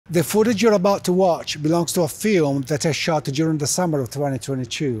The footage you're about to watch belongs to a film that I shot during the summer of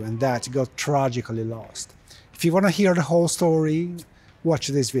 2022 and that got tragically lost. If you want to hear the whole story, watch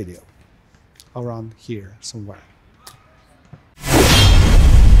this video. Around here somewhere.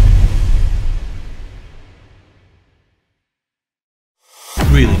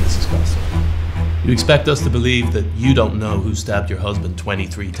 Really, Mrs. Costa? You expect us to believe that you don't know who stabbed your husband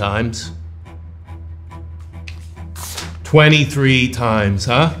 23 times? 23 times,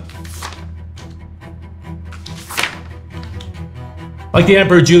 huh? Like the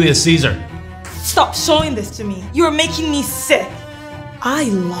Emperor Julius Caesar. Stop showing this to me. You're making me sick. I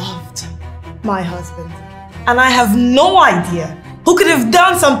loved my husband, and I have no idea who could have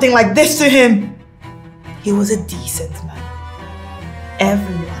done something like this to him. He was a decent man.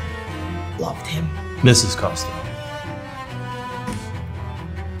 Everyone loved him. Mrs. Costa,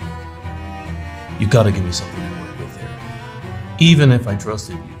 you gotta give me something to work with here. Even if I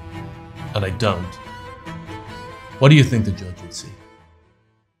trusted you, and I don't, what do you think the judge would see?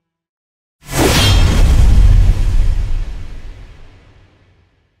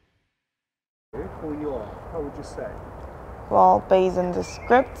 Who you are? How would you say? Well, based on the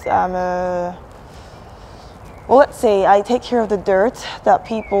script, I'm a... Well, let's say I take care of the dirt that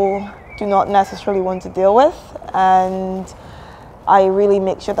people do not necessarily want to deal with, and I really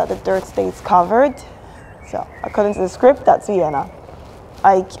make sure that the dirt stays covered. So, according to the script, that's Vienna.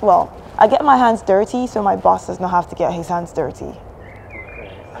 I get my hands dirty, so my boss does not have to get his hands dirty.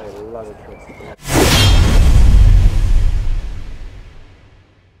 Okay, I love it.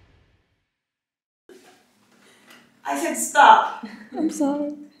 I said stop. I'm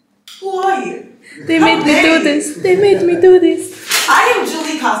sorry. Who are you? They made me do this. They made me do this. I am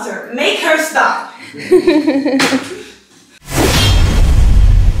Julie Costa. Make her stop.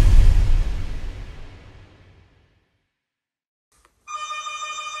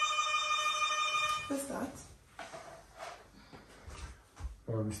 What's that?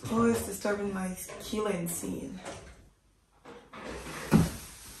 Who is disturbing my killing scene?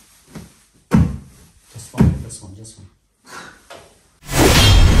 This one.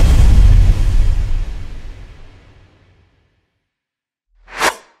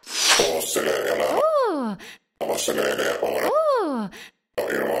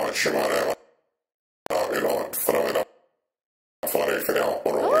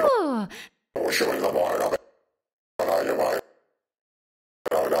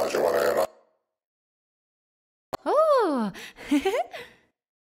 Oh.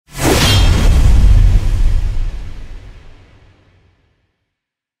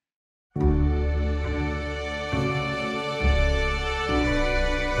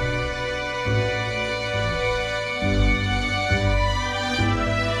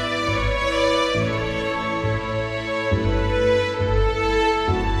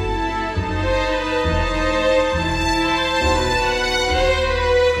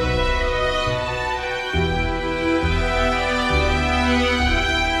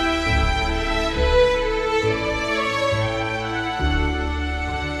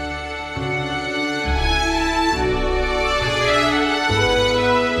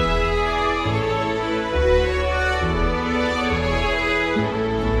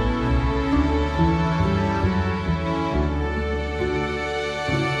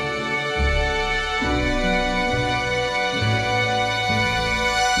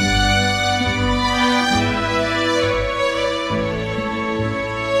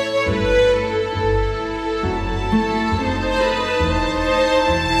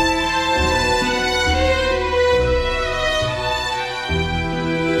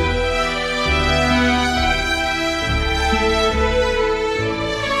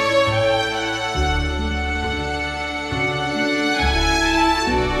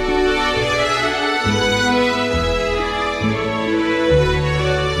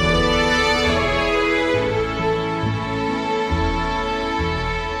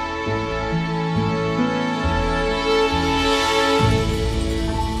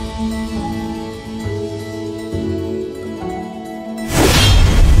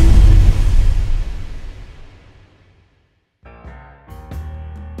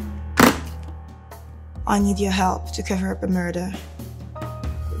 I need your help to cover up a murder.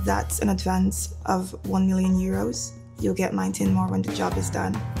 That's an advance of 1 million euros. You'll get 19 more when the job is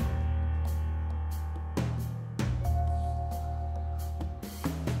done.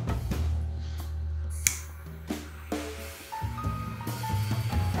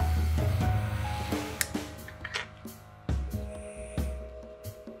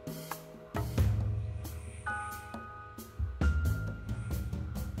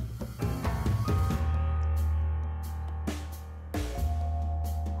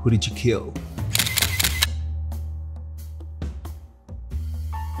 Who did you kill?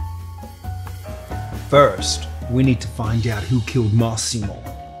 First, we need to find out who killed Massimo.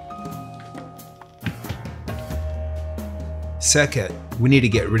 Second, we need to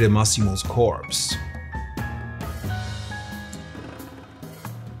get rid of Massimo's corpse.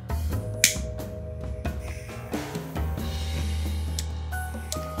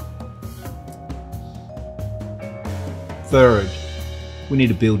 Third, we need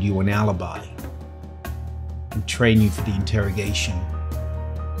to build you an alibi and train you for the interrogation.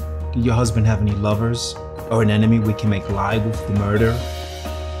 Did your husband have any lovers or an enemy we can make liable for the murder?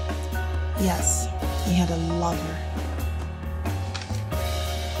 Yes, he had a lover.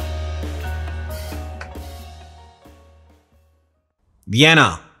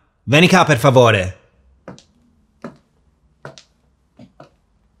 Vienna, vieni qua per favore.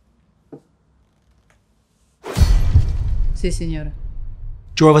 Sì, signore.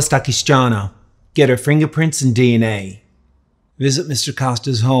 Trova sta Cristiana. Get her fingerprints and DNA. Visit Mr.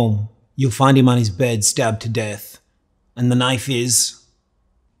 Costa's home. You'll find him on his bed, stabbed to death. And the knife is...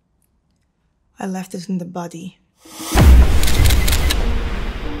 I left it in the body.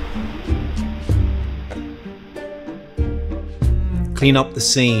 Clean up the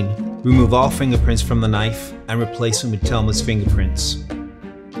scene. Remove all fingerprints from the knife and replace them with Thelma's fingerprints.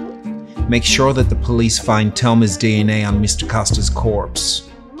 Make sure that the police find Thelma's DNA on Mr. Costa's corpse.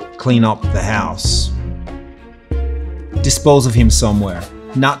 Clean up the house. Dispose of him somewhere,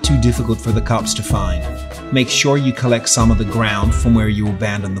 not too difficult for the cops to find. Make sure you collect some of the ground from where you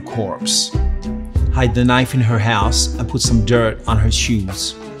abandoned the corpse. Hide the knife in her house and put some dirt on her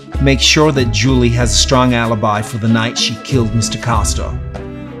shoes. Make sure that Julie has a strong alibi for the night she killed Mr. Costa.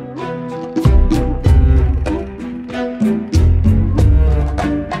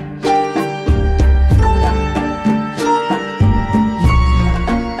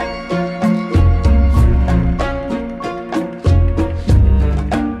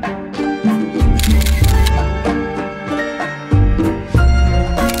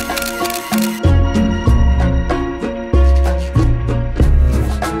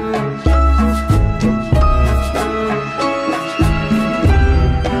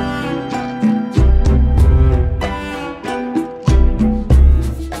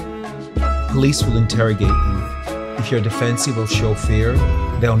 Police will interrogate you. If you're defensive or show fear,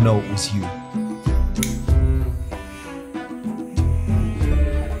 they'll know it was you.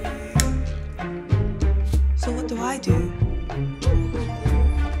 So what do I do?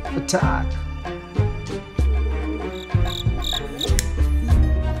 Attack.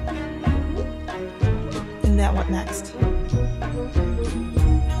 And then what next?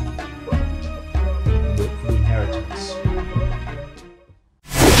 Wait for the inheritance.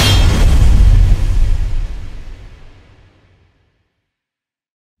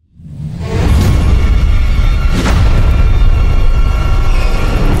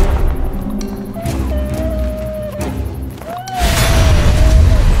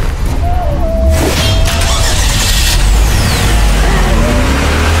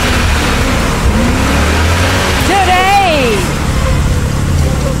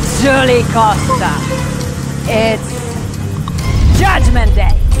 Julie Costa. It's Judgment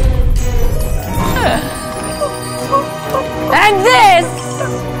Day. And this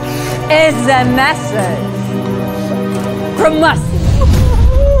is a message from us.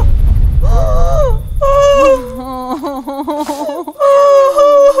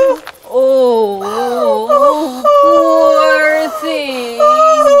 Oh, poor thing.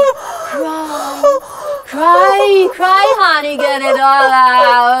 Cry, cry, honey, get it all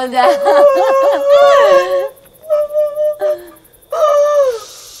out.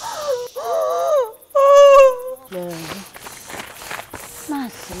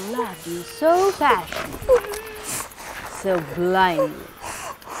 Must love you so passionately, so blindly.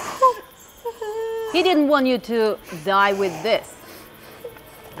 He didn't want you to die with this.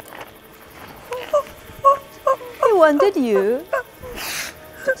 He wanted you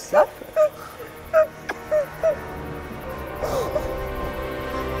to suffer.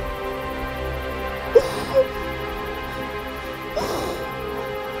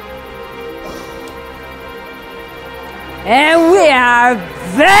 And we are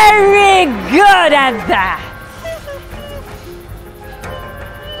very good at that.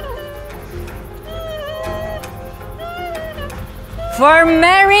 For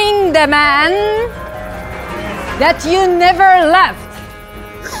marrying the man that you never left.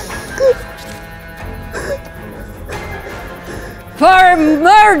 For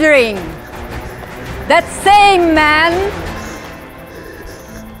murdering that same man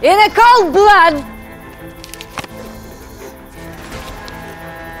in a cold blood.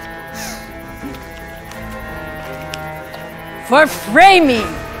 for framing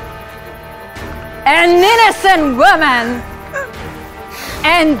an innocent woman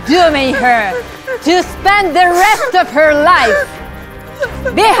and dooming her to spend the rest of her life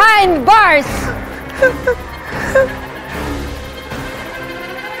behind bars.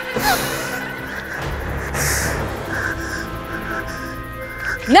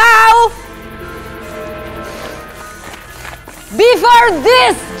 Now, before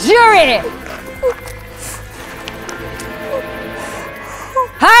this jury,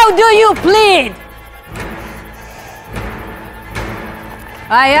 how do you plead?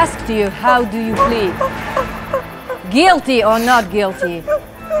 I asked you, how do you plead? Guilty or not guilty?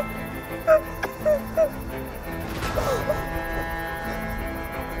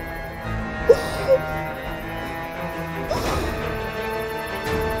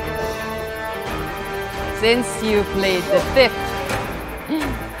 Since you plead the fifth,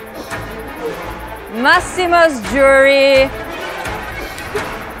 Massimo's jury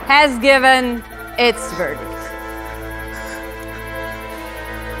has given its verdict.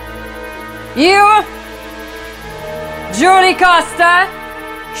 You, Julie Costa,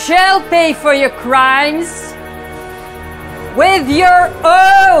 shall pay for your crimes with your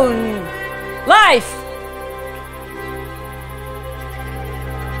own life.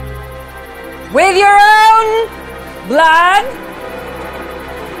 With your own blood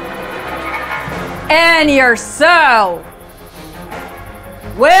and your soul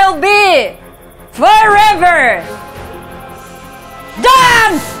will be forever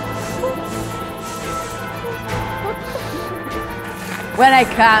damned. When I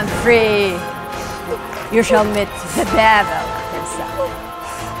count 3, you shall meet the devil himself,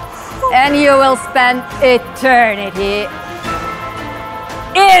 and you will spend eternity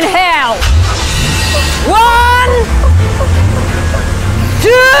in hell. 1,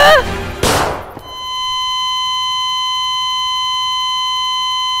 2.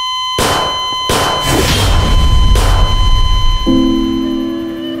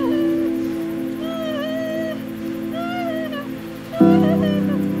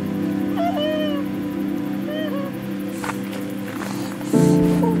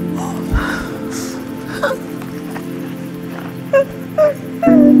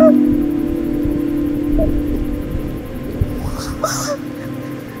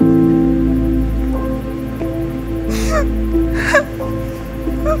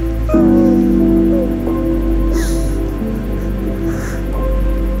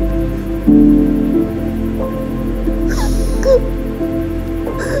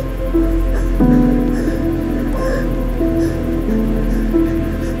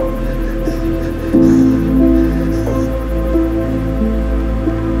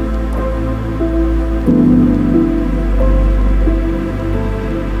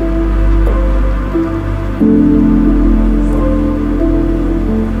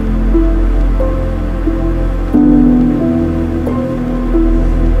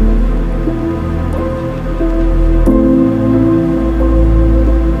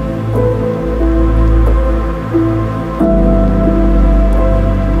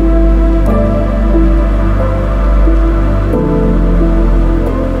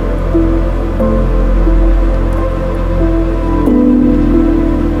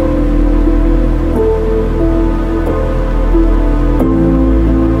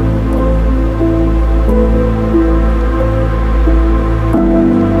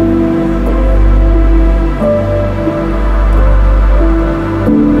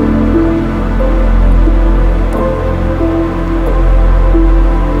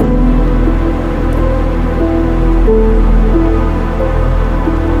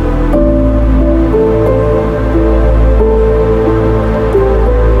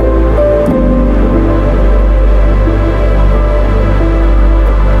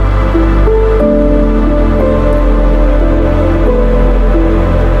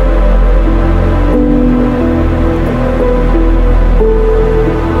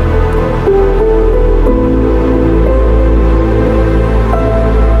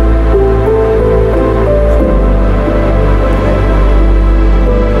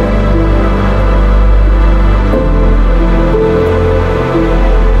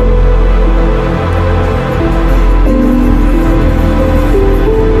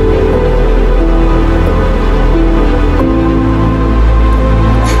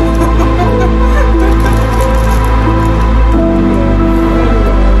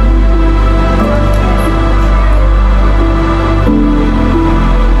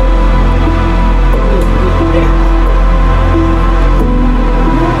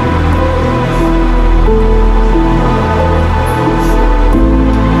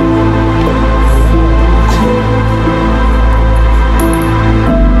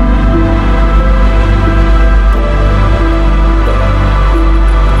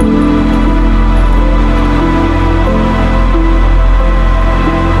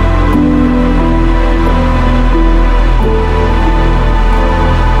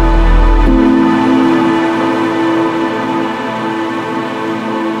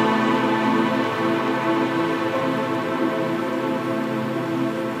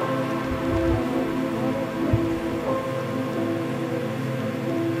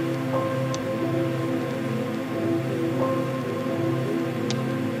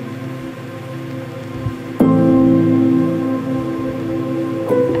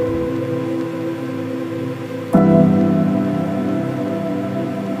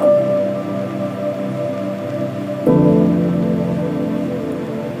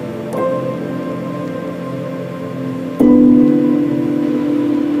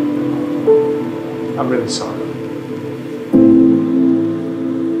 I'm really sorry.